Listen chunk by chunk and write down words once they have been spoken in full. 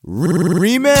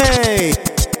Remake.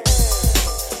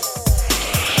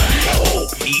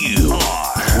 Hope you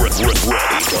are ready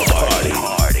to party.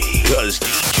 Cause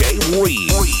DJ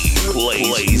Reed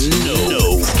plays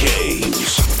no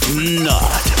games.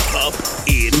 Not up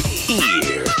in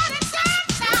here.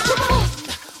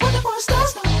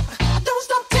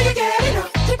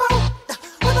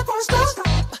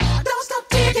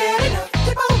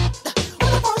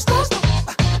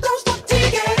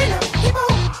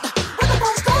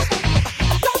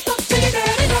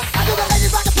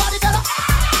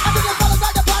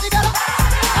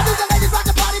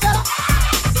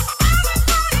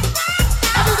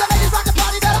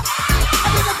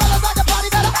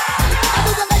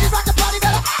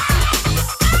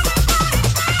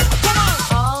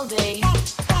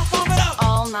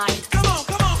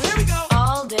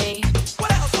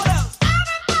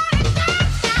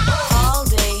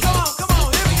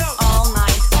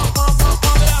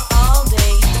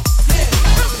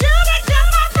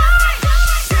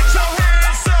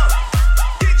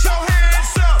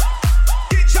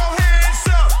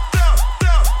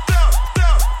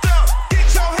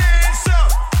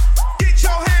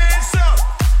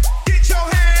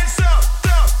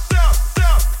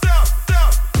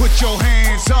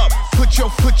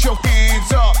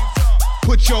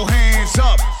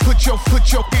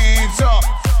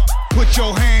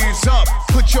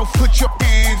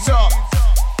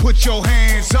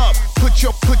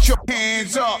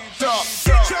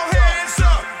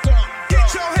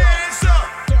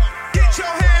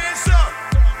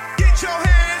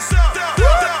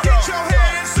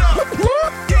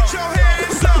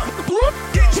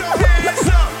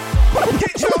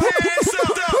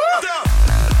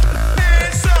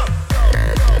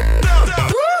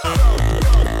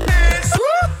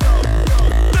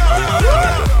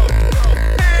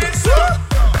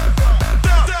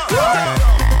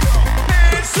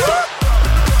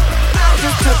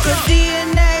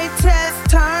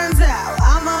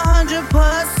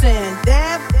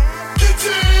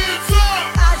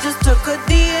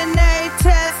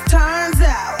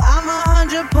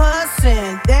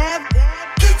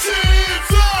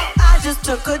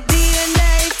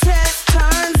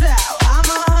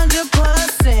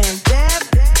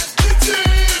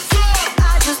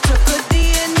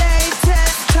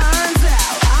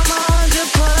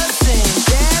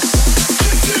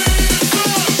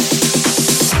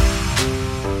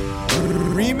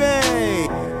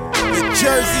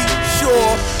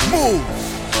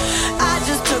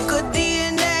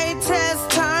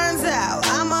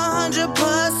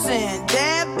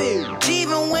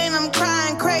 Even when I'm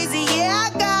crying crazy, yeah,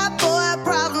 I got boys.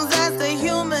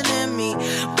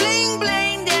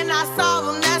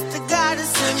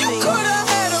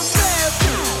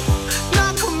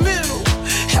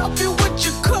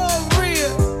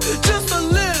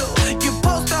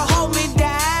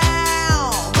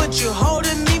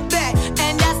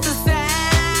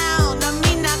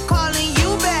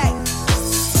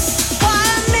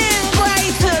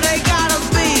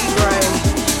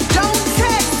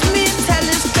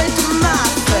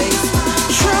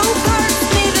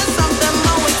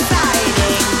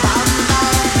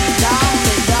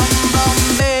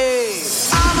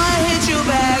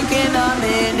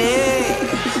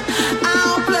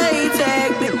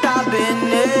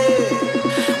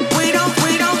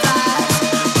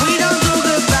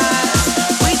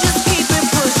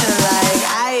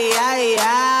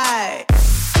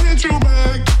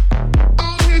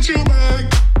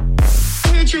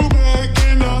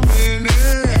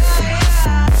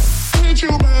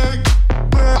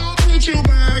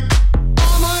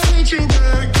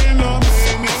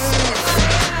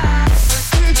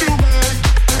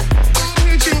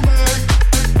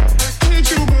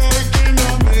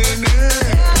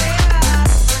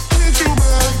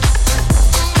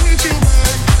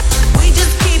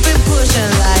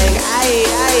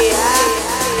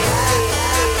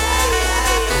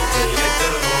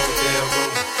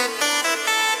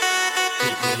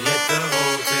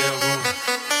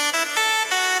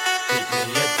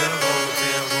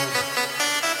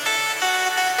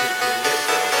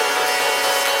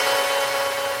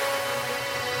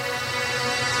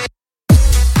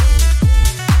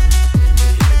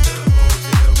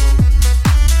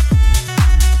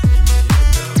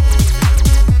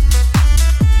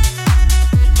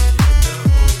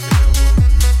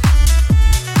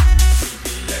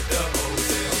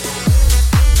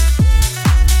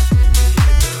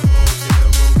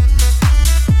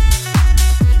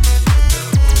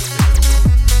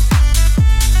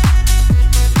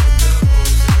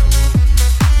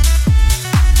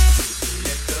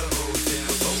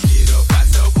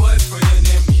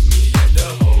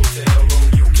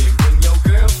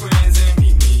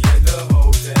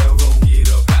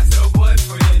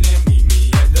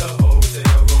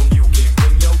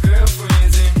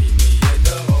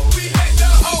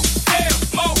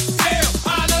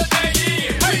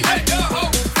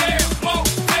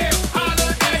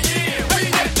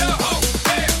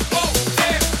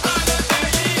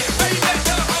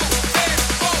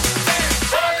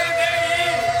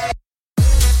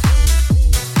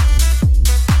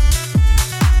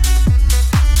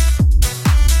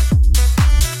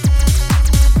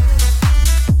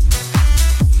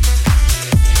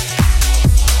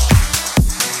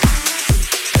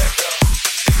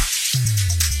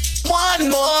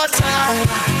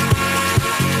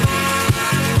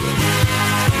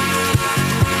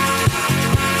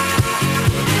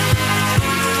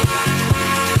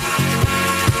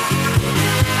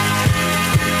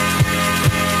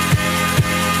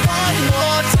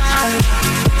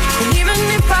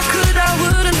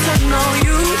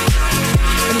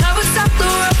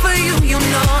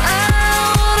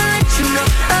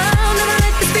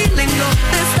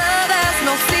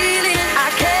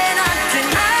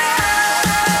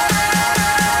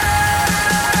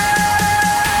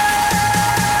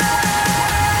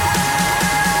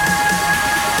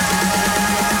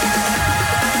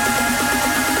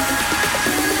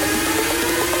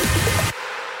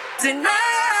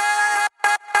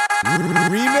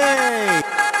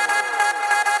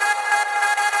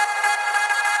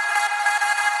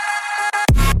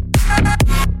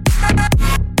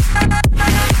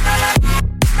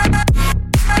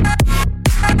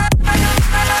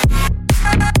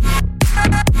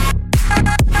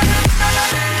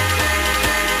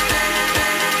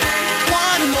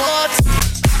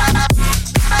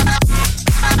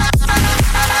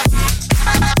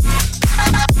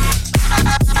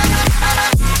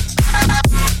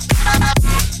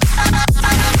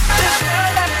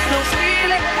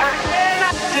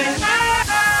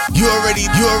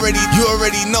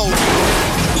 already know.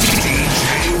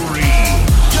 DJ Reed,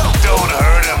 don't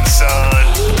hurt him, son.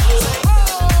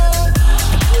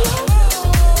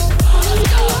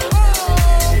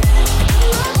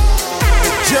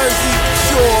 Jersey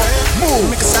Shore, move.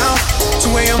 Make a sound,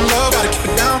 2 a.m. love, gotta keep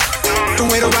it down. Don't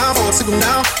wait around for a signal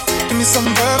now. Give me some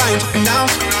verb, I ain't talking now.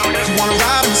 You wanna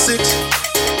ride in the 6,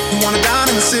 you wanna dine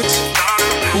in the 6.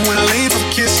 But when I leave for the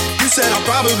kiss, you said I'll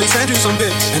probably send you some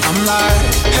bits. And I'm like,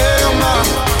 hell nah,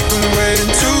 been waiting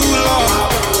too long.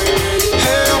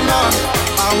 Hell nah,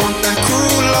 I want that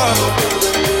cruel love.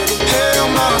 Hell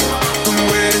nah, been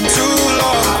waiting too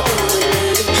long.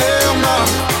 Hell nah,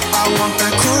 I want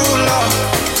that cruel love.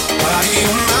 Body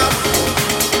on my,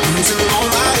 losing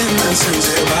all my innocence.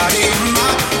 Body on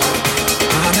my,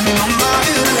 hiding all my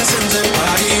innocence.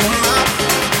 Body on my,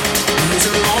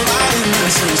 losing all my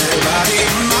innocence. Body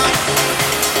on my,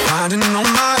 hiding all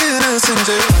my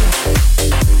innocence.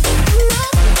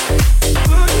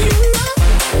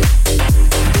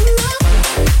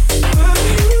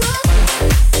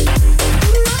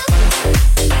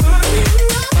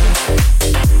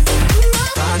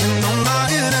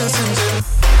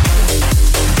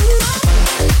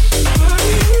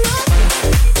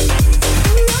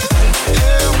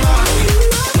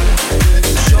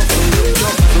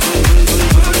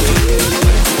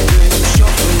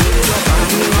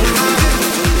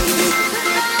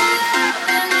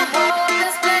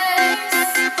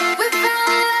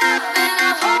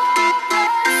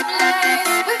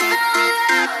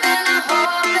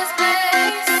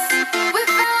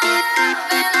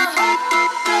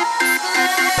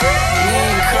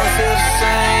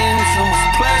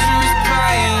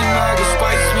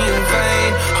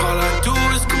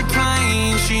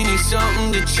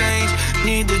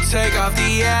 Take off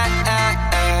the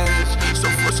ass, so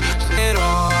force it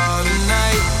all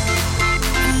tonight.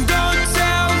 And don't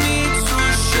tell me to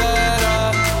shut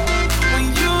up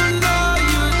when you know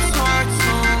you talk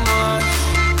too much.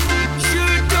 You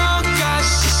don't got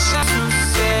shit to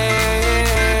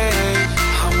say.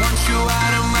 I want you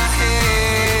out of my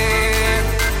head.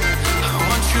 I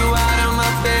want you out of my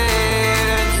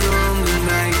bedroom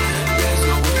tonight. There's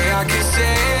no way I can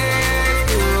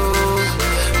save you,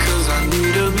 'cause I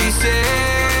need to be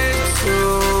saved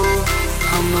too.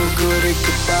 I'm no good at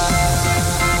goodbye.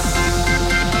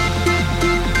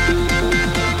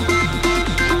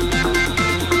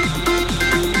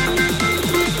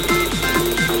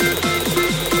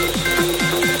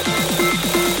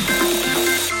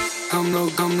 I'm no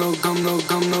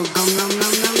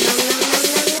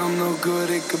good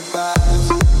at goodbyes.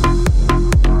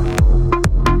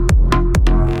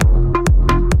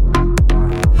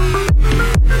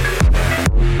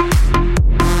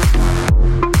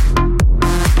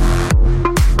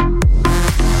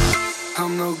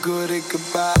 I'm no good at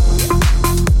goodbye.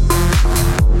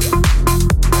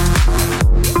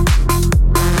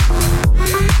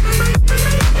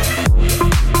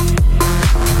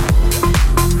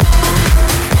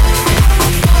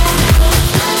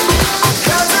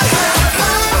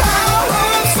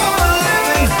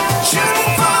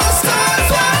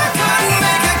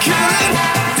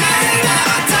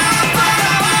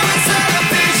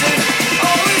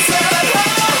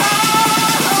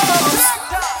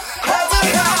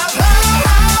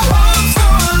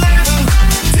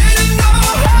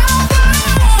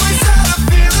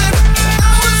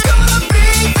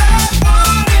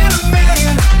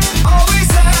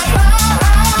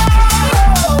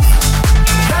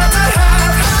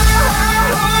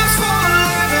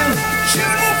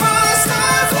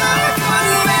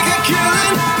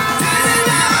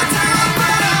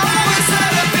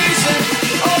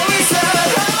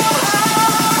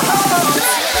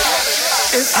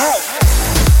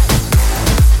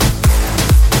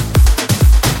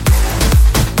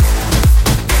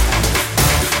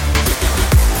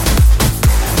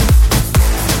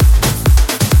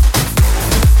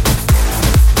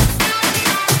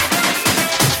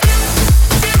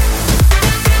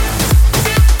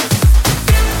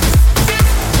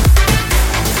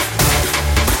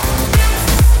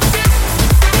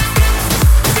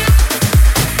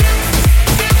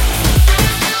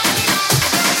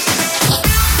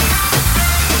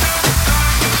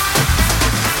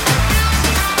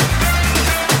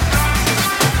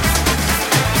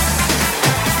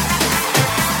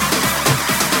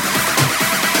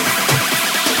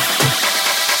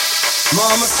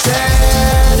 Mama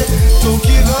said, don't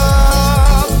give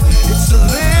up. It's a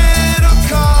little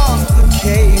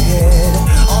complicated.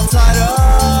 All tied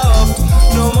up,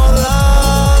 no more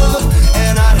love.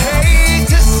 And I'd hate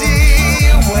to see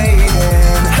you waiting.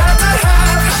 Had to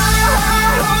have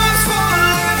high hopes for a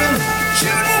living,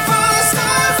 shooting for the stars.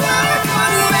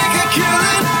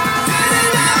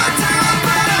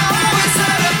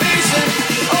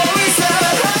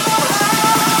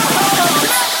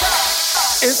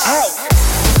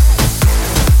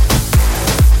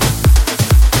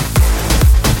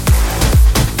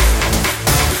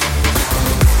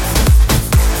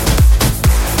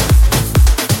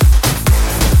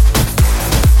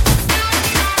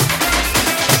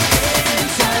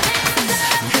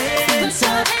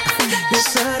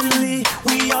 Suddenly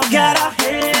we all got our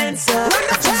hands up.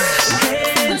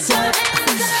 Hands up,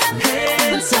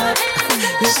 hands up.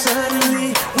 Yeah,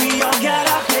 suddenly we all got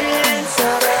our hands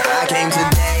up. I came to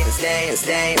dance, dance,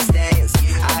 dance, dance.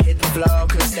 I hit the floor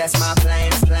cause that's my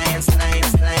plans, plans,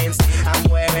 plans, plans. I'm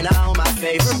wearing all my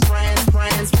favorite brands,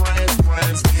 brands, brands,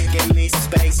 brands. Give me some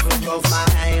space for both my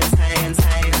hands, hands,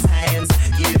 hands, hands.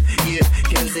 Yeah, yeah,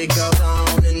 cause it goes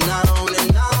on and on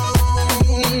and on.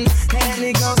 And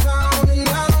it goes on and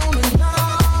on and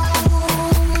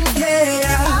on.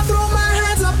 Yeah, I throw my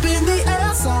hands up in the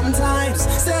air sometimes,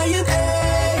 saying,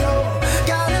 hey, oh,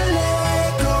 gotta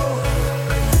let go.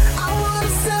 I wanna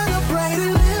celebrate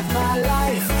and live my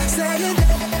life, saying,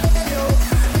 hey, oh,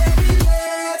 baby,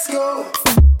 let's go.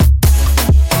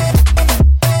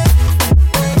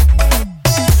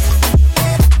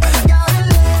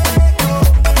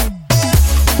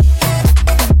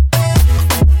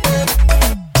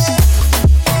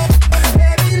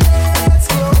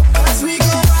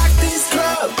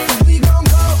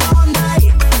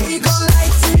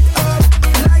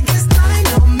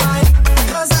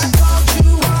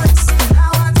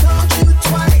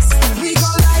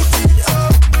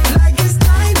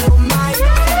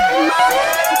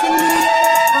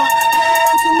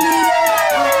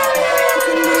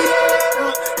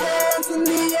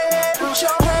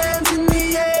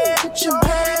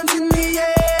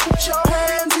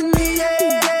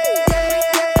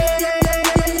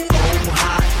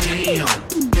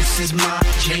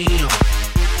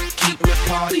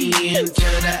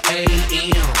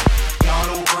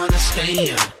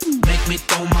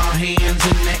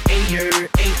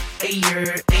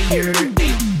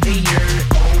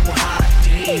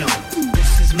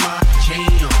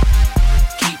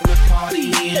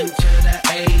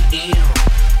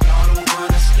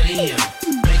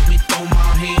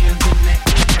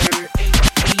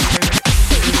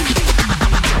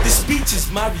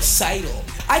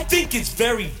 I think it's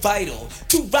very vital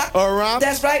to rock around.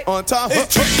 That's right. On time.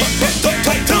 It's tricky. Here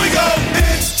we go.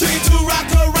 It's tricky to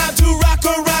rock around, to rock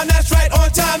around. That's right. On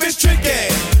time. It's tricky.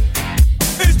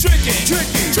 It's tricky.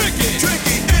 Tricky. Tricky.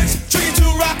 Tricky. It's tricky to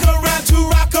rock around, to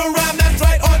rock around. That's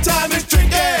right. On time. It's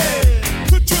tricky.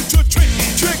 Tricky.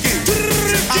 Tricky.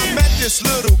 I met this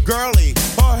little girlie.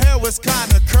 Her hair was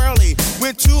kinda curly.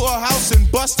 Went to her house and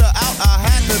bust her out. I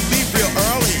had to leave real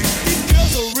early. These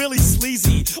girls are really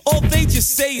sleazy. All they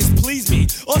just say is please me,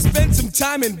 or spend some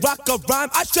time and rock a rhyme.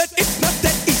 I said it's not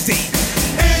that easy.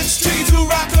 It's tricky to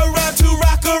rock around, to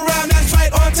rock around. That's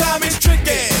right, on time it's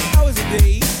tricky. How is it,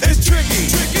 B? It's tricky,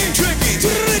 tricky, tricky.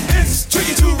 It's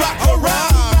tricky to rock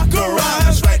around, rock around.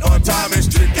 That's right, on time it's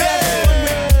tricky.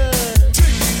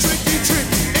 Tricky, tricky,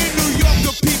 tricky. In New York,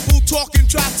 the people talking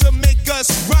try to make us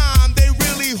rhyme. They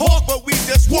really hawk, but we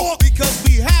just walk because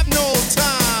we have no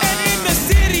time. And in the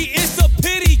city, it's a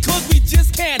pity, cause we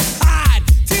just can't hide.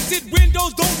 Tinted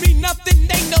windows don't mean nothing,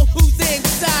 they know who's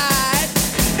inside.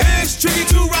 It's tricky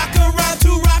to rock around,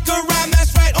 to rock around.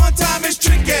 That's right, on time it's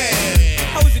tricky.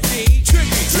 How is it, D?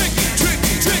 Tricky, tricky,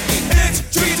 tricky, tricky. It's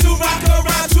tricky to rock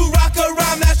around, to rock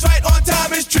around. That's right, on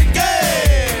time it's tricky.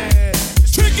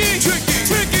 It's tricky, tricky,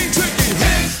 tricky, tricky.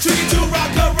 It's tricky to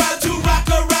rock around, to rock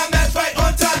around. That's right,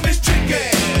 on time it's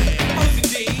tricky. How is it,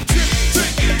 D? Tricky,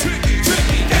 tricky, tricky,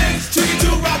 tricky. It's tricky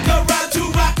to rock around, to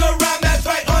rock around. That's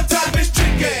right, on time it's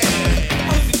tricky.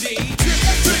 How is it, D? Tricky,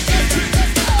 tricky, tricky.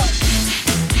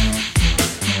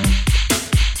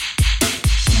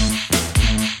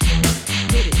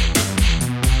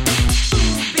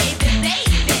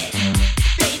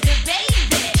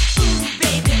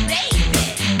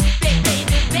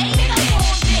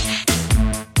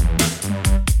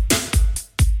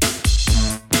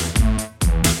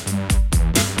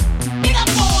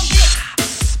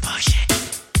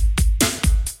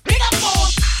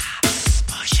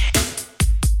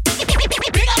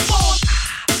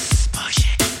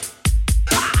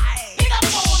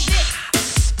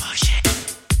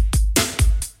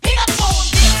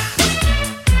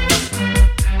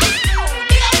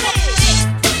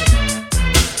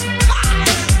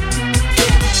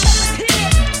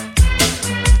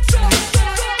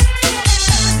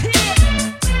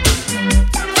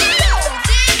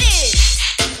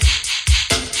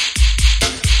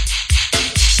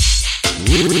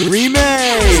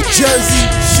 Remix. Jersey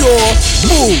Shore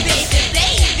Move.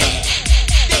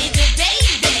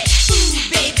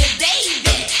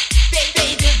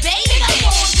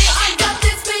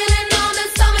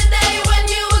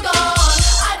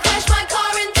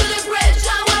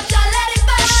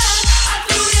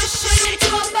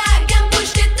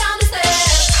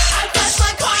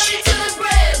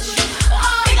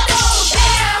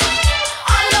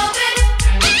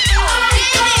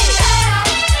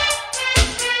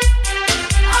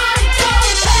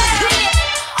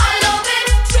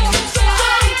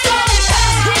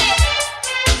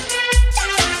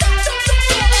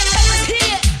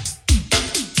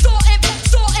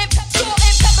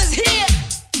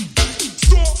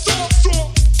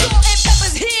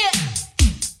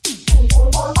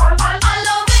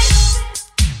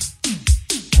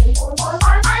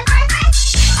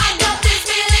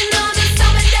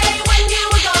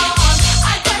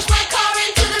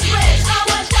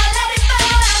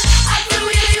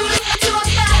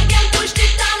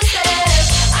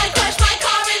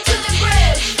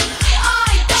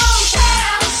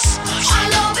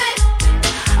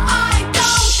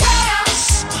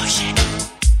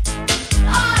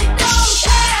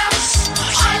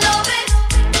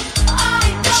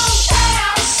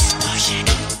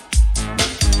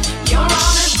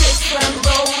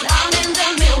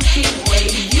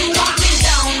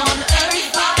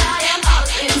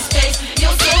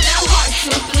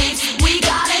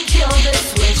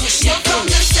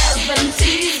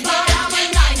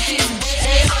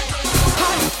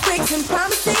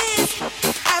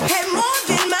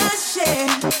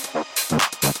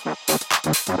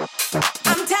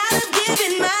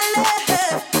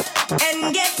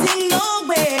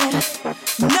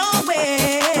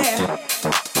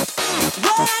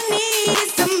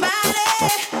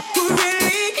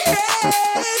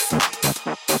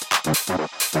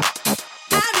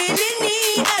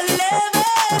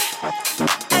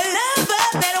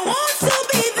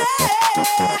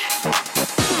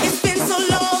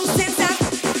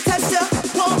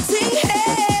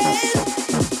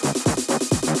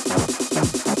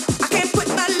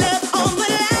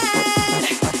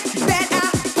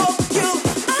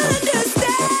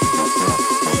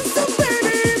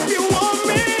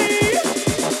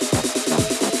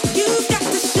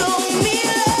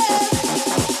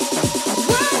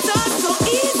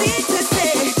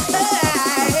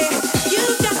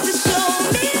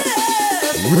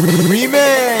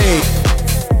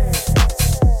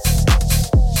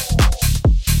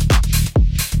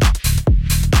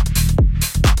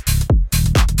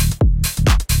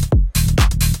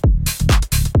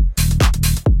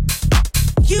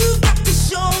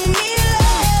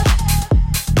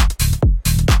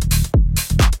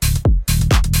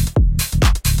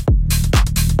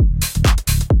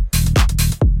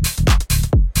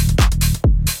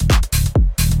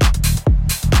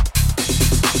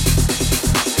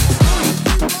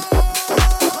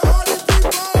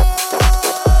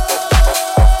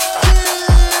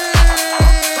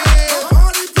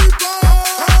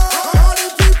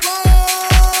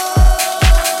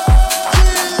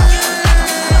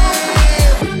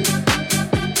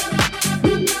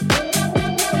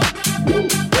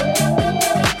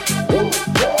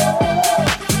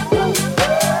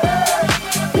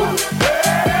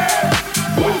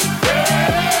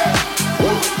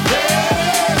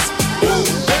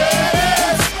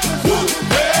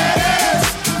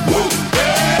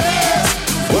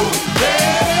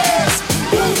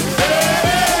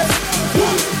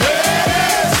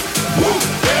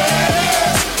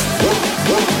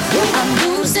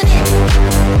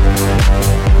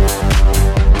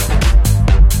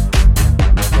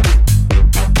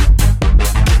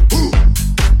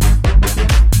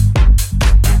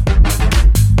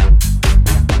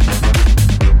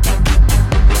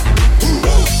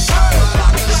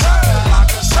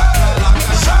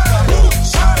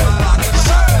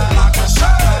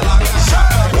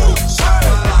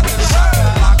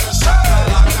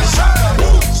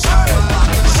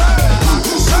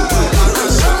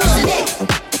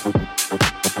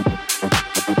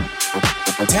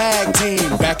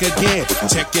 Again,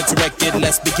 check it, direct it,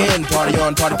 let's begin. Party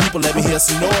on, party people, let me hear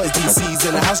some noise. DC's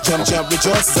in the house, jump, jump,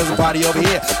 rejoice. There's a party over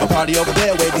here, a party over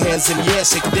there. Wave your hands in the air,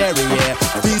 shake the dairy, yeah.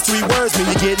 These three words mean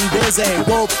you're getting busy.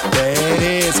 Whoa, there it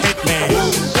is,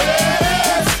 Hitman.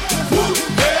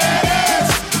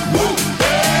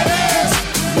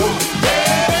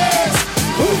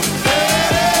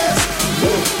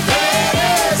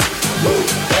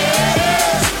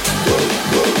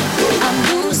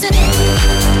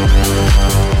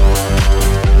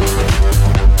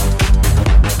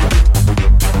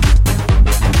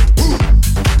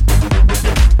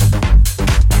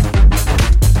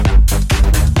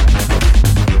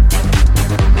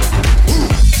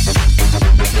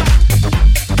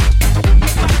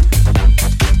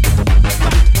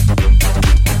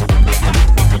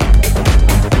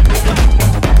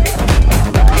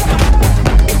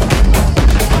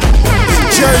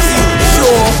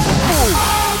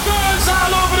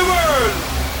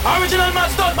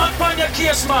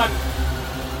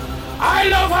 I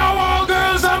love how all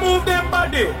girls are move them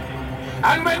body.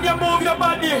 And when you move your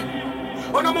body,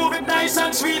 wanna move it nice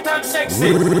and sweet and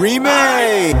sexy.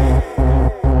 Remake.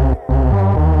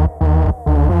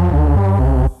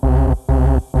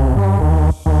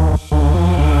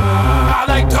 I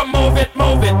like to move it,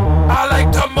 move it. I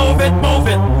like to move it, move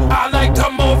it. I like to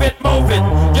move it, move it.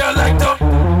 You like to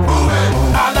move it.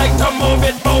 I like to move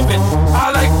it, move it.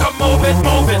 I like to move it,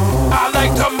 move it. I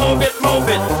like to move it, move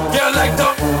it. You like to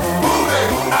move it.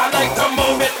 I like to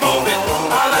move it, move it.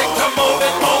 I like to move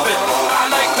it, move it. I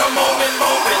like to move it,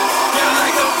 move it. You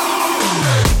like to move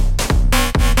it.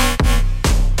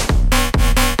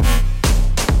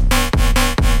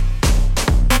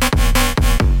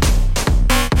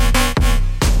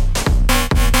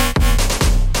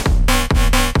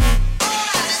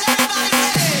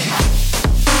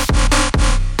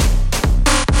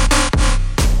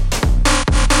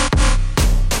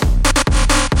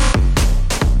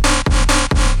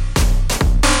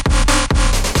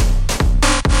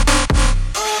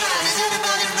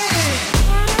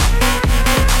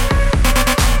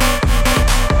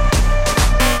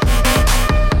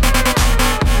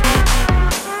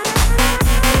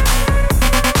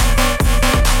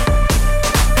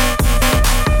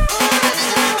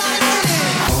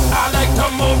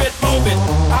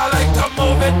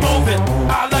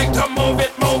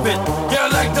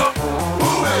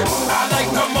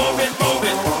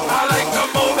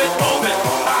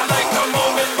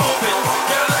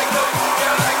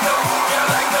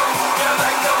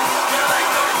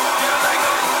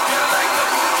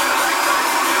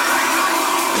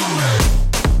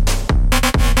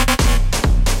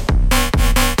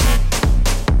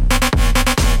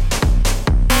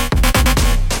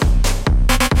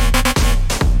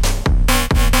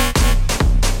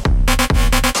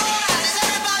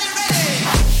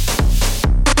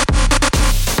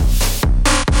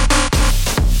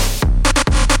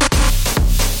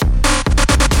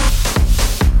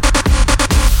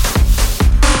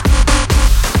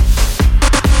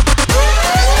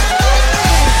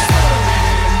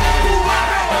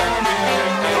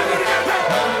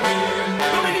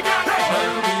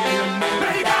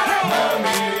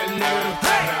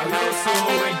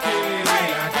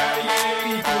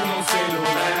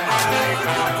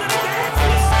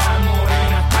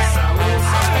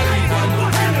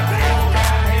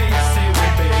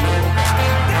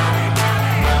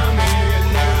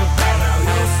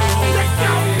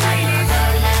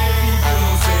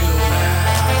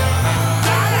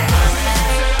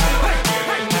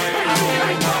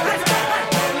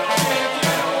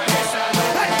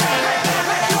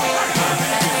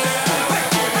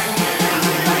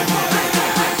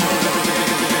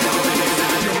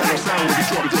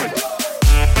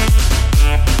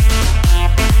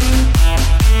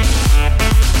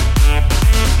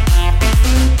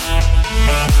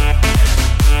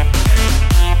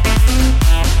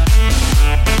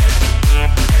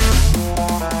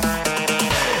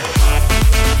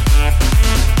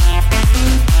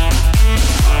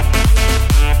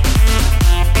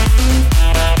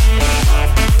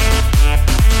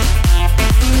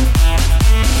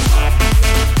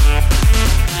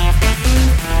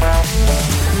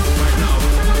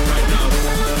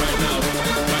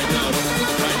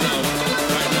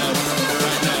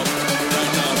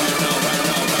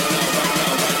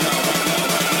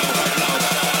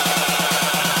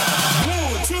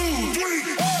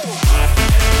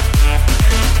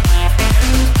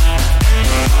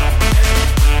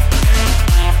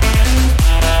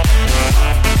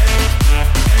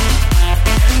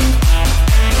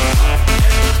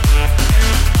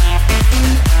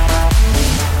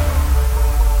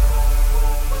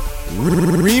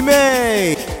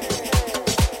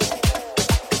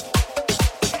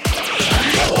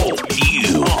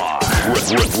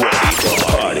 Ready to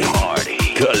party.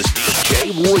 Cause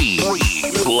DJ Reed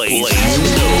plays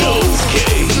no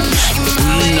games.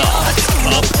 Not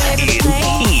up in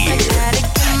here. Gotta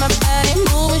get my body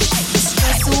moving, shake the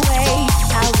stress away.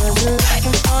 I wasn't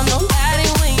looking for nobody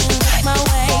when you look my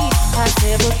way. I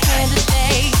said, what can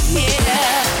today?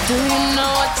 Yeah. Do you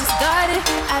know what just started?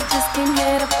 I just came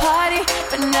here to party,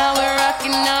 but now we're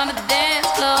rocking on the dance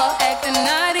floor, acting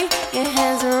naughty. Your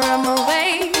hands around my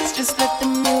waist, just let the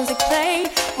music play.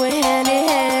 We're hand in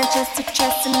hand, chest to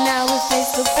chest, and now we're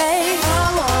face to face. I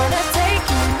wanna take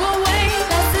you away,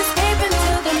 let's escape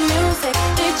into the music.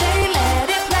 DJ, let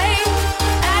it play.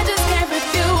 I just can't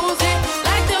refuse it.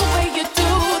 Like the way you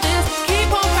do this, keep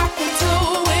on rocking to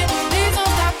it. Please don't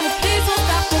stop it, please don't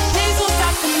stop it, please don't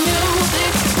stop the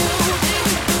music.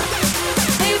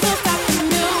 Please don't stop the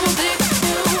music.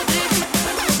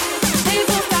 Please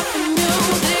don't stop the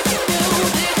music.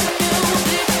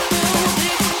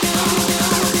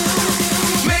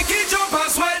 Make it jump and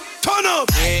sweat. Turn up.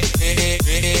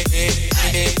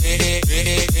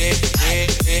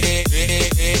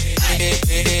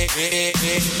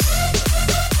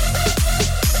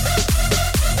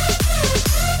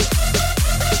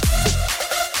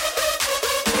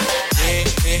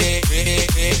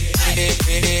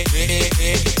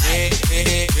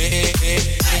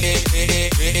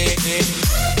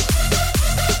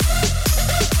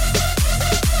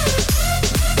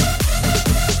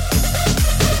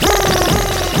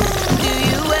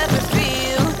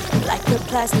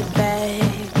 Plastic bag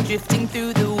drifting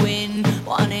through the wind,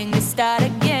 wanting to start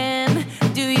again.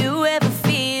 Do you ever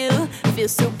feel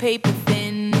so paper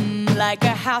thin, like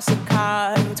a house of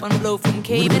cards, one blow from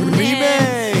caving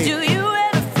in? Do you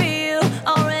ever feel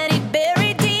already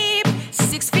buried deep,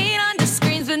 6 feet under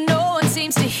screens, but no one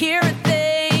seems to hear a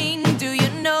thing? Do you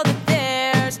know that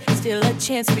there's still a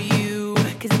chance for you?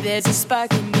 'Cause there's a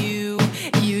spark in you.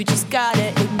 You just gotta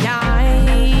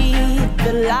ignite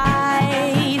the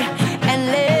light and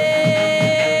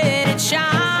let it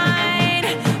shine.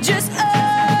 Just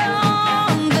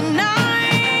on the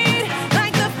night,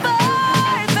 like the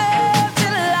 4th of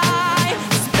July.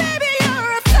 So baby,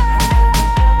 you're a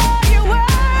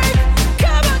firework.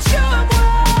 Come on, show 'em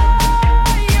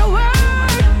what you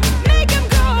work. Make 'em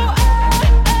go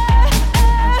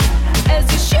as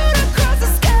you shoot across the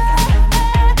sky.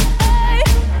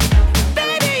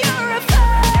 Baby, you're a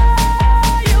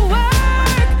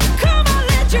firework. Come on,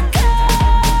 let your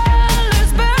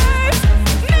colors burst.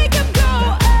 Make 'em go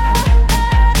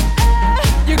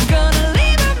You're gonna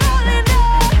leave 'em all in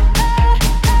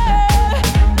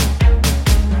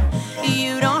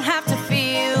You don't have to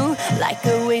feel like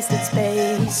a wasted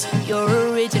space. You're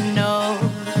original,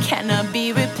 cannot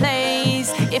be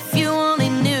replaced. If you only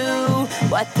knew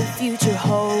what the future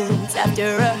holds.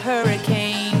 After a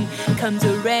hurricane comes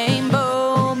a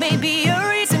rainbow. Maybe a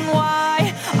reason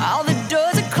why all the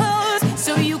doors are closed,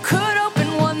 so you could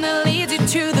open one that leads you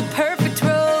to the perfect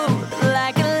road.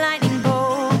 Like a lightning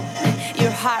bolt,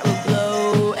 your heart will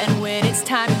glow, and when it's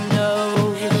time, you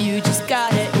know you just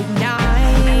gotta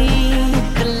ignite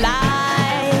the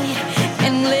light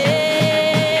and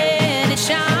let it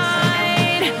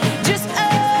shine. Just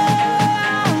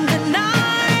on the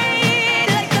night,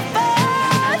 like the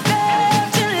 4th of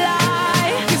July.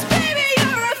 'Cause baby,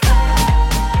 you're a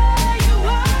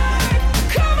firework.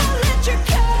 Come on, let your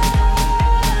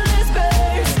colors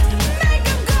burst. Make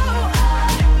 'em go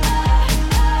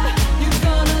You're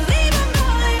gonna leave 'em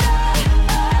all in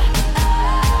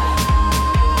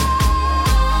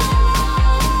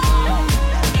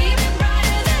Even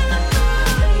brighter than the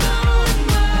moon, moon,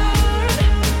 moon.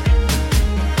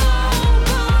 Boom,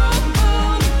 boom,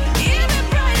 boom. Even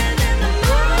brighter than the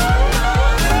moon,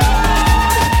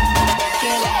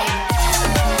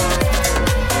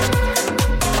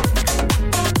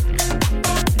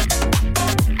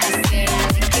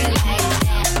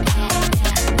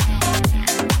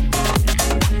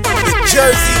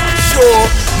 Jersey Shore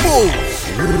Move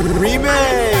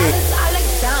Remix. I like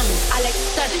diamonds, I like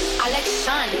stunning, I like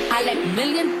shining, I like $1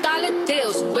 million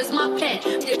deals. Where's my pen?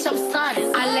 Bitch, I'm signing.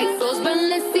 I like those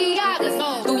Balenciagas,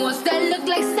 the ones that look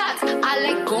like socks. I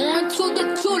like going to the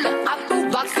Tula. I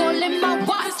put rocks all in my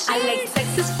watch. I like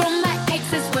texts from my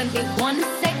exes when they want a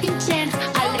second chance.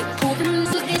 I like proving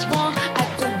to it's wrong. I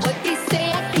do what they say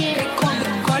I can't. They call me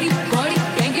Cardi, Cardi,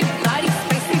 banging body,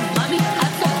 spicy mommy. I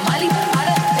told Molly,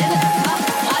 hotter than a top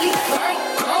Molly. Bird,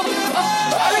 girl,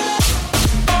 Bird.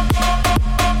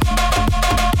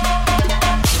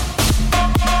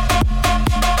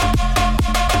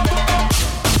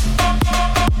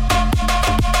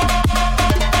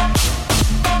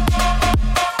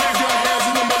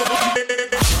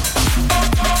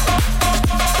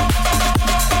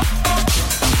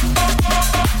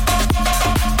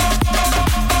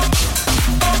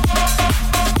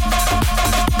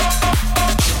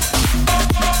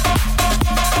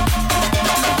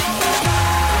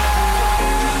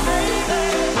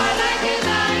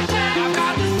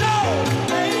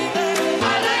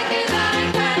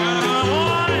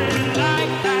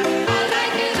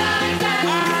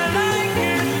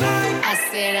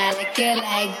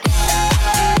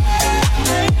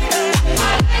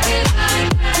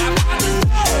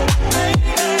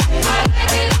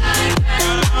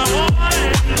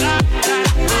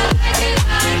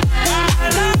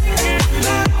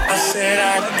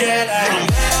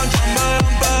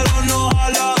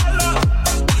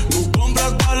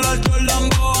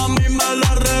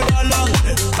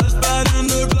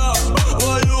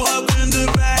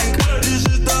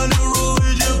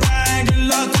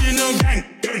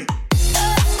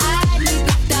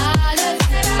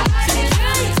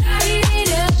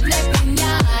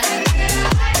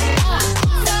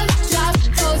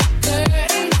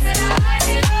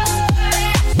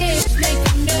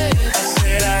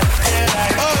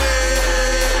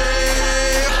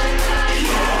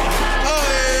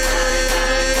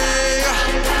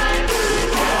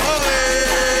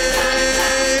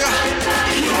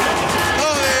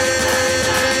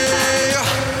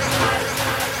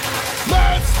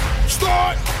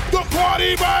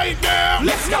 right now.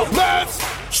 Let's go. Let's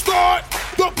start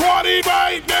the party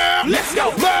right now. Let's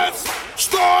go. Let's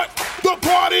start the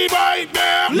party right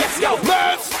now. Let's go.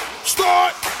 Let's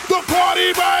start the party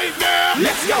right now.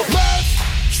 Let's go. Let's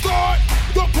start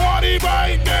the party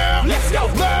right now. Let's go.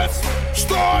 Let's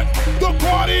start the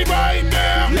party right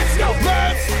now. Let's go.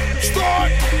 Let's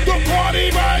start the party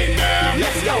right now.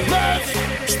 Let's go. Let's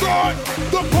start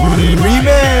the party right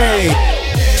Remake. now.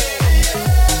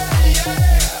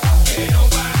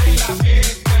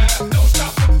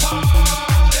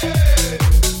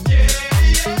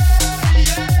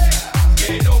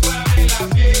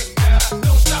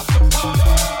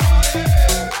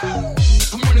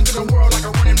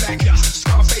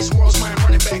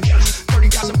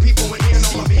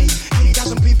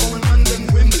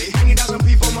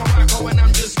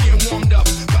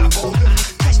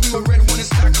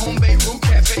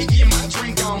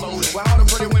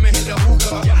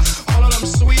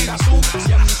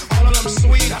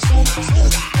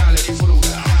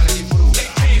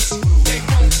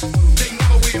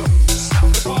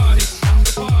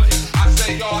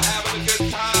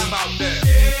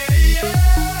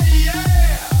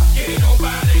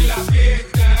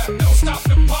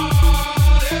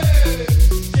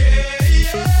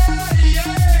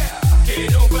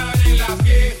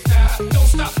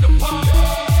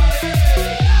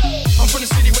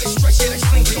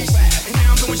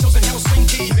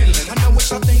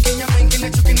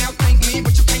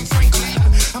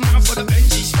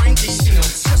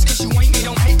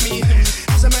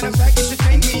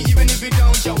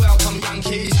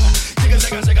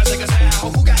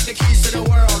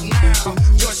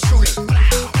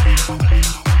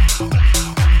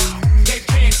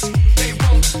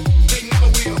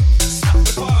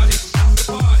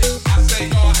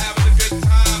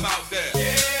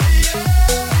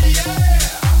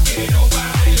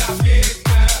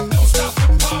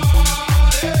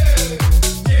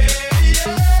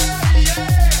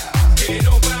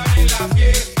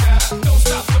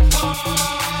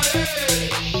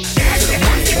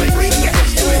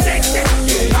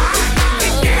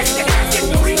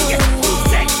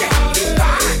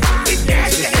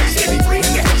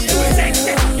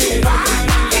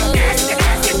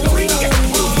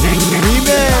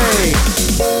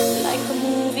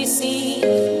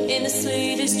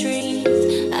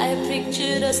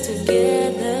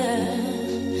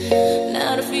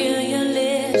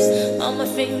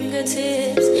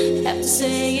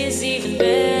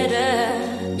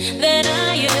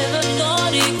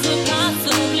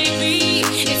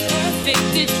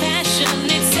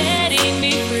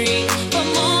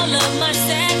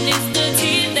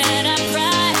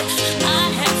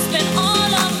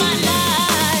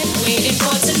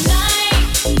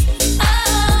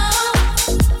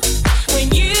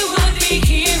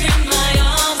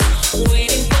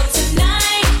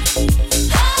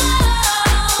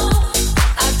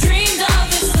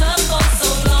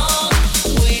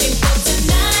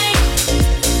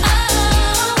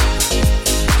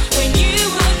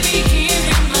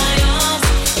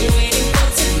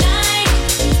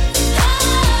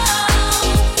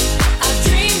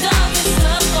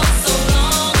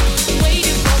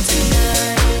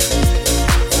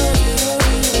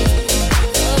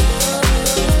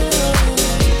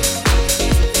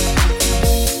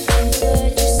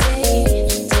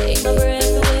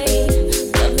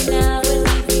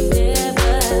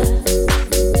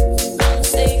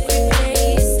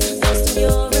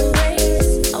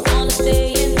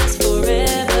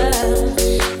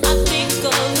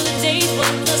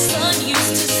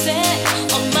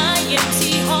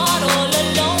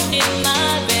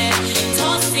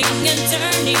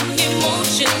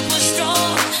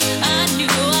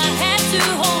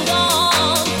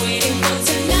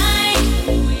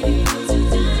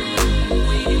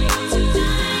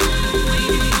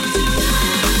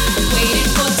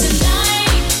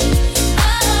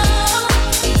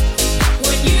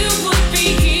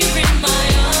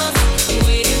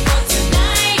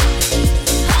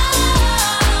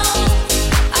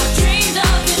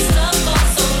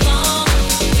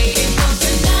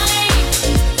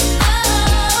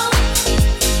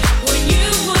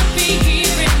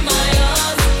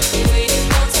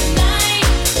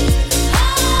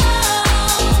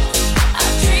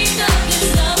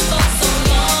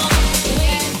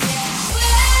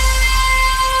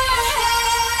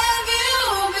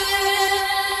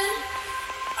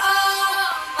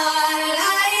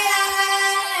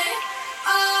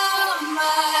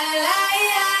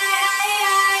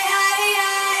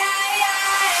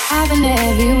 I've been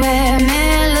everywhere,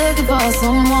 man, looking for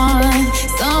someone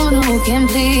who can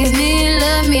please me,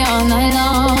 love me all night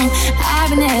long. I've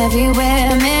been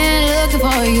everywhere, man, looking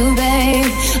for for you,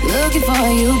 babe. Looking for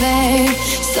you, babe.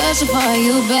 Searching for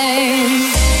you,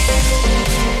 babe.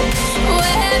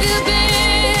 Where have you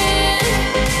been?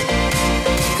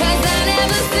 'Cause I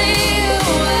never see you.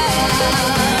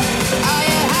 Are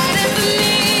you hiding from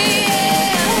me?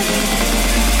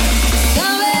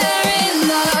 Somewhere in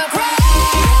the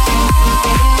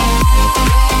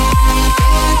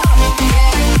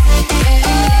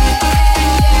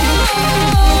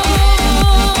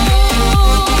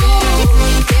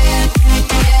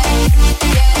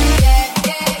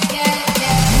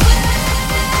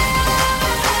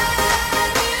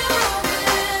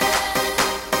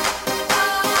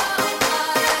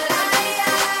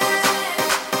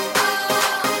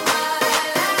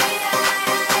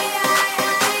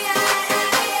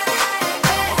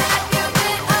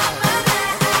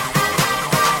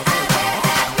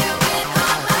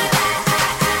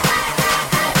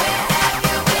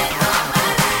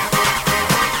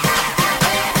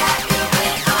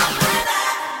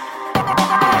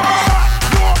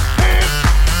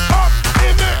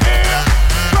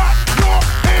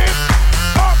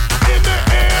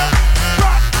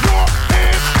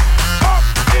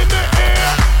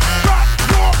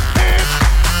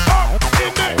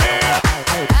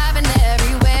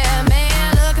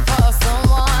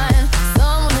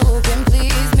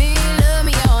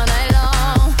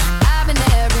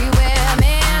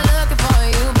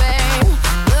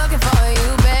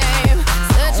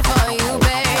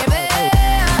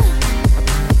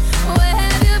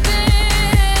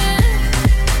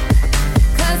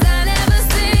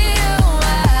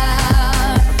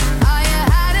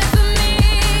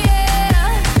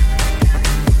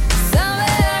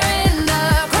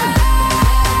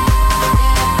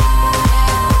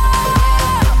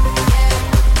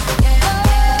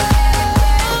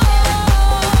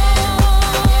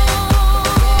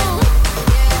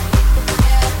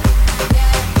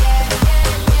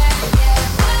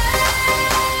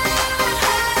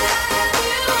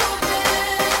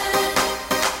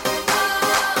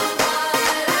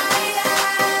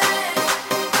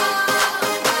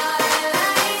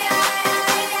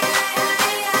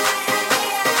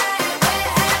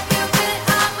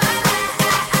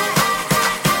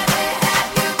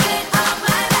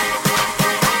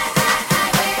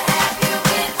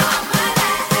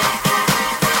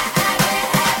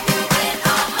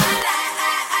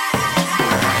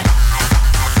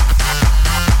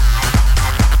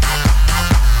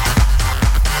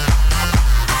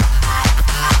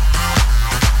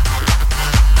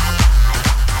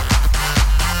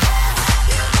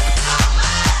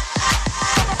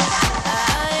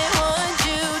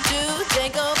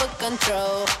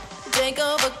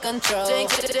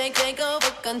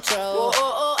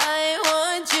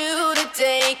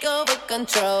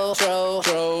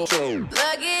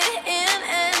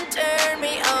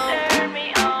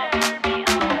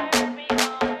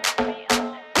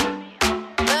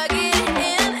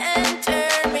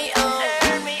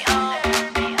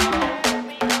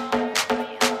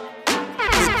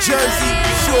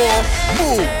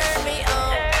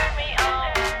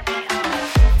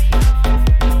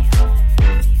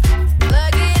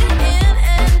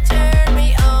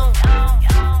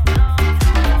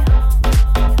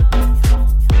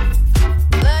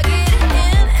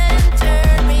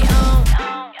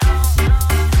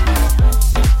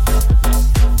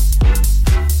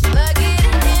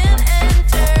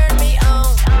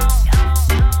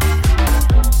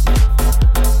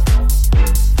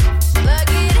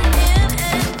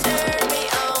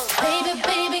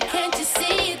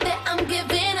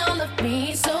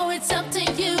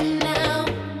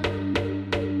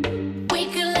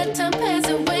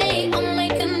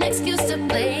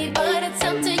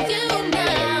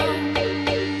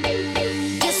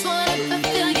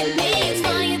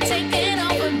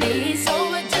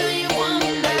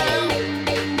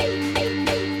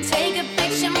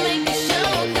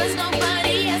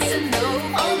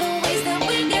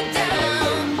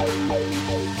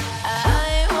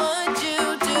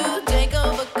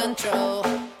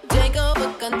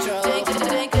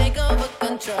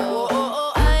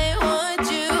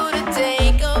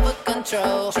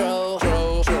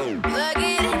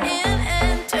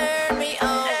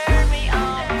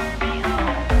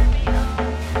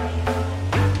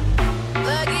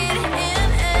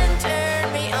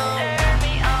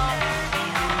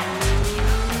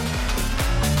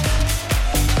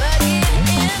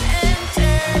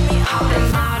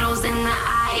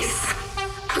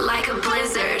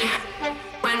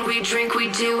drink, we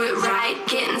do it right.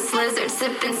 Getting slizzard,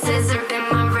 sipping scissor. Been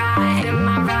my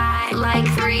ride, like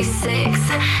 3-6.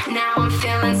 Now I'm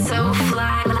feeling so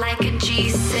fly, like a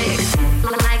G6,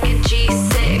 like a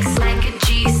G6, like a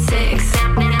G6.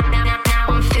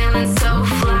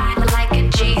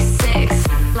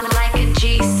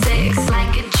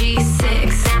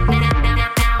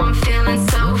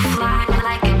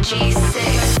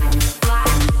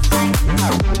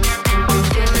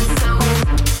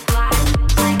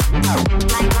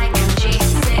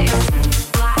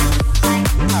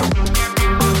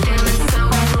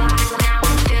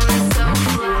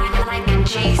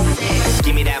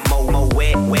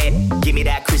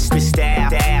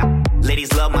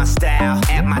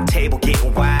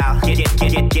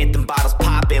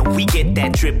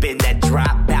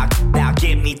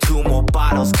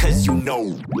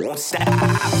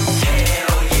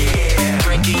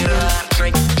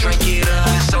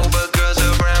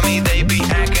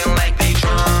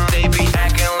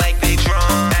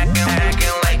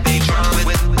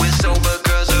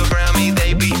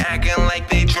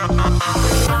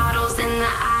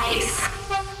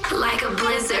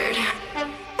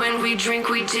 we drink,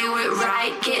 we do it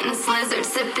right. Getting slizzard,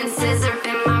 sipping scissor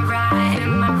in my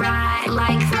ride,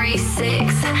 like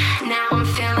 3-6. Now I'm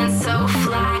feeling so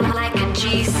fly, like a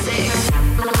G6,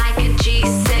 like a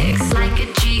G6, like a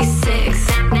G6.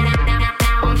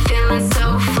 Now I'm feeling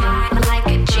so fly, like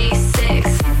a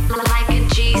G6, like a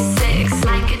G6,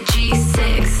 like a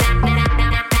G6.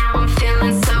 Now I'm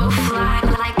feeling so fly,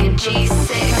 like a G6.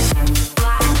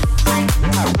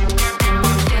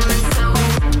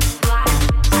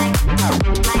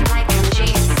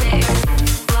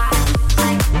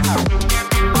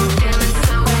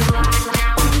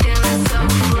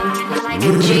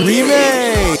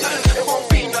 Remake. It won't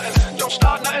be nothing. Don't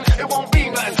start nothing. It won't be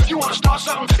nothing. You wanna start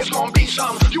something? It's gonna be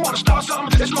something. You wanna start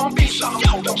something? It's gonna be something.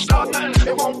 Yo, don't start nothing.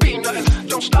 It won't be nothing.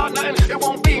 Don't start nothing. It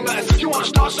won't be nothing. You wanna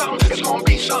start something? It's gonna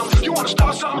be something. You wanna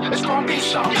start something? It's gonna be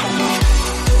something. You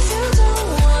don't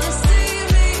wanna see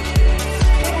me.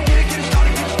 Get it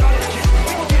started.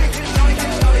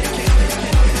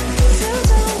 You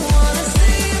don't wanna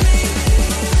see me.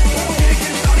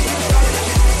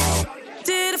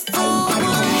 Did it for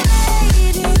one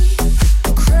lady,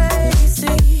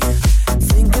 crazy,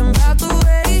 thinking about the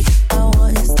way I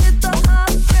was. Did the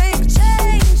heartbreak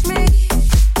change me?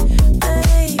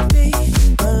 Maybe,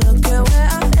 but look at where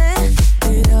I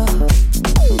ended up.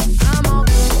 I'm all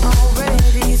good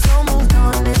already, so moved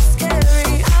on. It's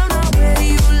scary. I'm not where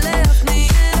you left me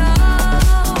at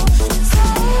all. So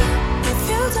if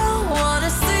you don't wanna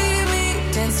see me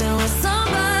dancing with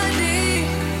somebody,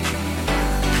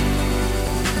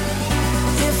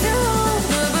 if you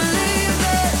wanna believe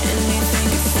that anything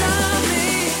can stop me,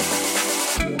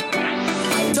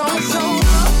 don't show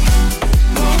up,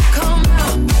 won't come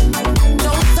out,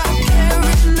 don't stop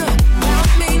caring about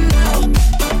me now.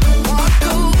 Walk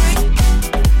away,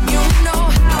 you know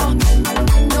how.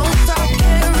 Don't stop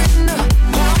caring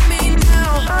about me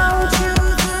now. Aren't you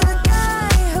the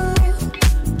guy who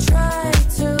tried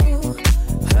to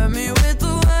hurt me with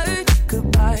the word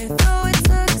goodbye? Though it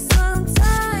took some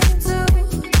time to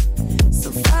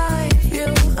survive you,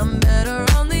 I'm better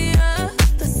on the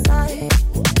other side.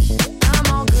 I'm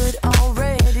all good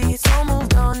already, so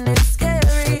moved on. It's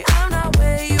scary. I'm not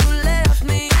where you left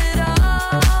me at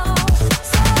all.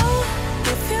 So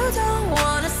if you don't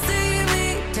wanna see me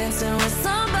dancing with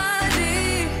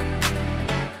somebody,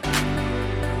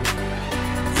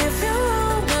 if you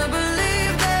wanna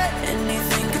believe that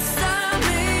anything could stop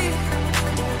me,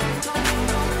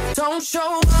 don't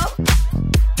show up,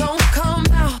 don't come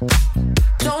out,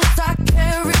 don't stop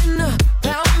caring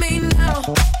about me now.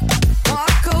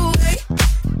 Walk away,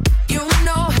 you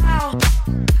know how.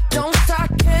 Don't stop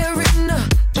caring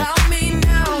about me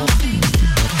now.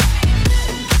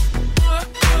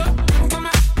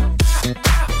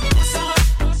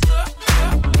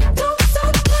 Don't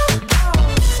stop now.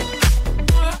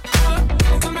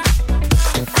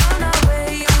 I'm not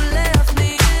where you left me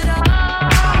at all.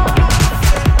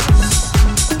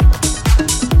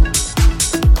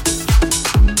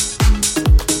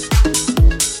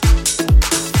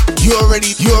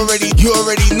 You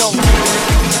already know.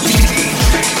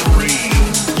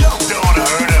 Don't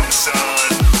hurt him, son.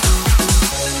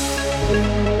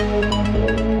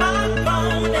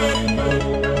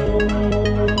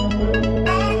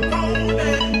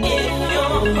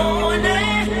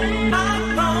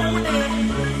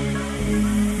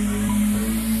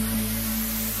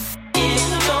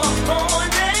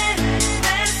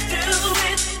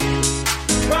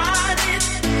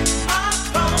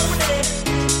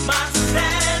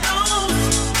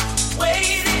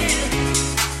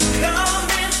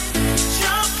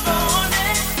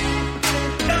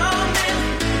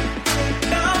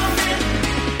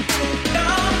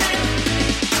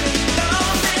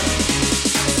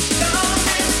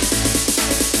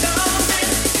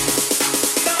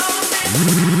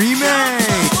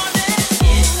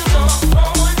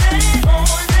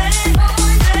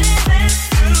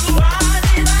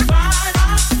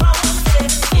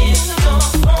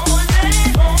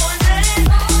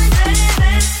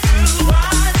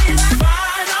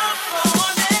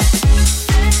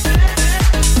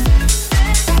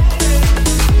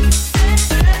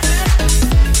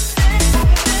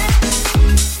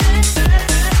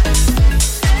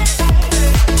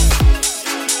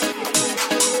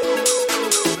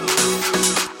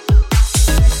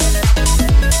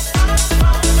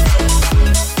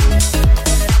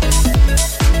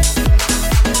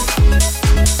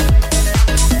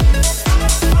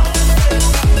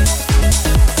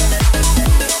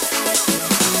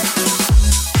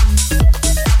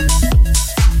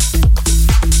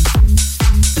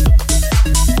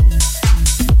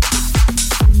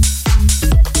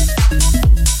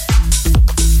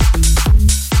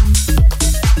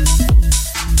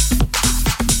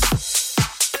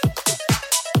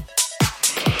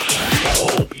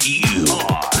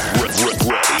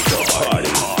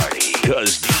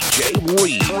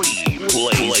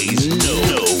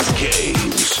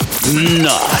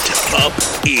 Not up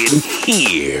in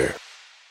here.